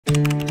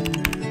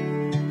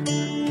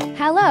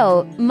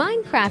Hello,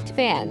 Minecraft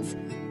fans!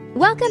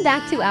 Welcome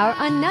back to our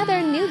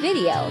another new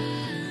video.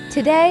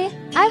 Today,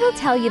 I will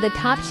tell you the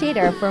top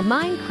shader for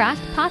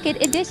Minecraft Pocket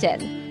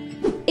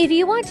Edition. If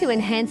you want to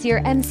enhance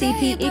your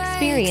MCP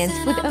experience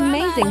with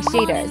amazing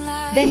shaders,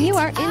 then you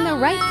are in the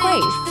right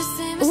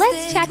place.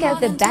 Let's check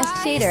out the best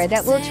shader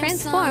that will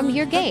transform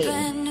your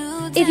game.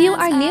 If you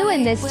are new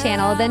in this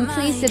channel, then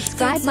please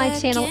subscribe my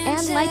channel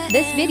and like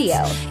this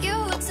video.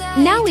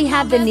 Now we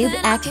have the Noob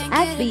X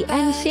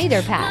FBN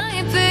shader pack.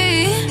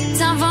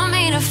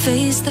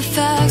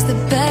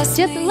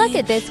 Just look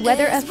at this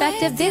weather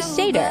effect of this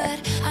shader.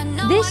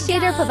 This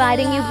shader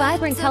providing you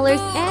vibrant colors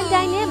and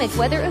dynamic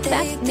weather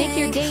effects make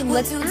your game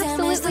look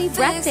absolutely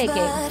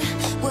breathtaking.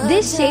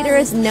 This shader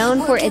is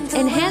known for its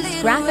enhanced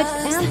graphics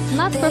and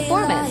smooth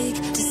performance.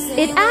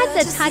 It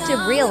adds a touch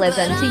of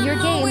realism to your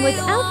game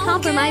without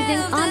compromising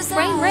on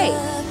frame rate.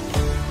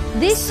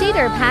 This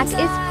shader pack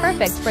is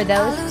perfect for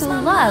those who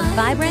love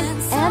vibrant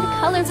and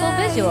colorful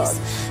visuals.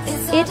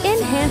 It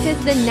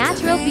enhances the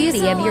natural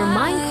beauty of your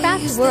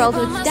Minecraft world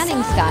with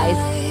stunning skies,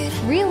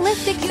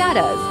 realistic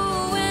shadows,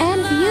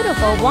 and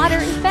beautiful water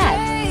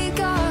effects.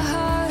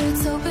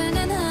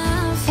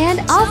 And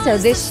also,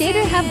 this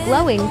shader have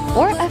glowing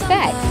or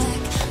effect.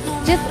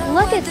 Just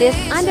look at this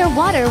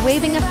underwater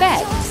waving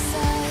effect.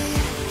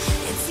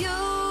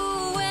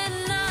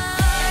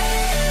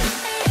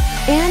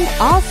 And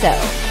also,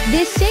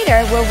 this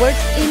shader will work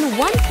in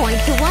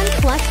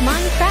 1.1+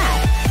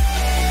 Minecraft.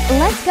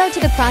 Let's go to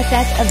the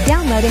process of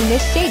downloading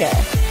this shader.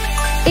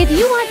 If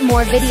you want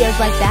more videos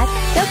like that,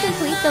 so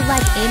complete the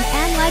like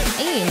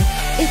aim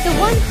is the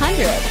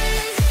 100.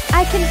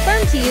 I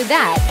confirm to you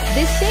that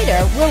this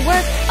shader will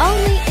work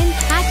only in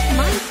patched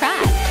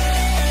Minecraft.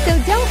 So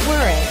don't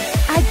worry,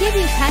 I give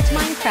you patched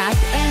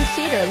Minecraft and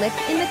shader list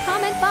in the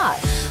comment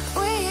box.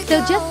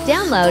 So just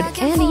download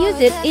and use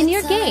it in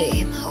your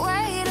game.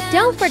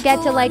 Don't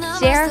forget to like,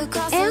 share,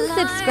 and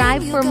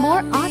subscribe for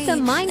more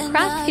awesome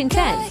Minecraft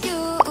content.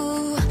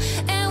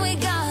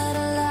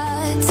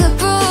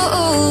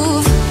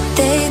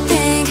 They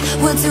think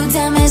we're too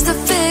damaged to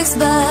fix,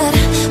 but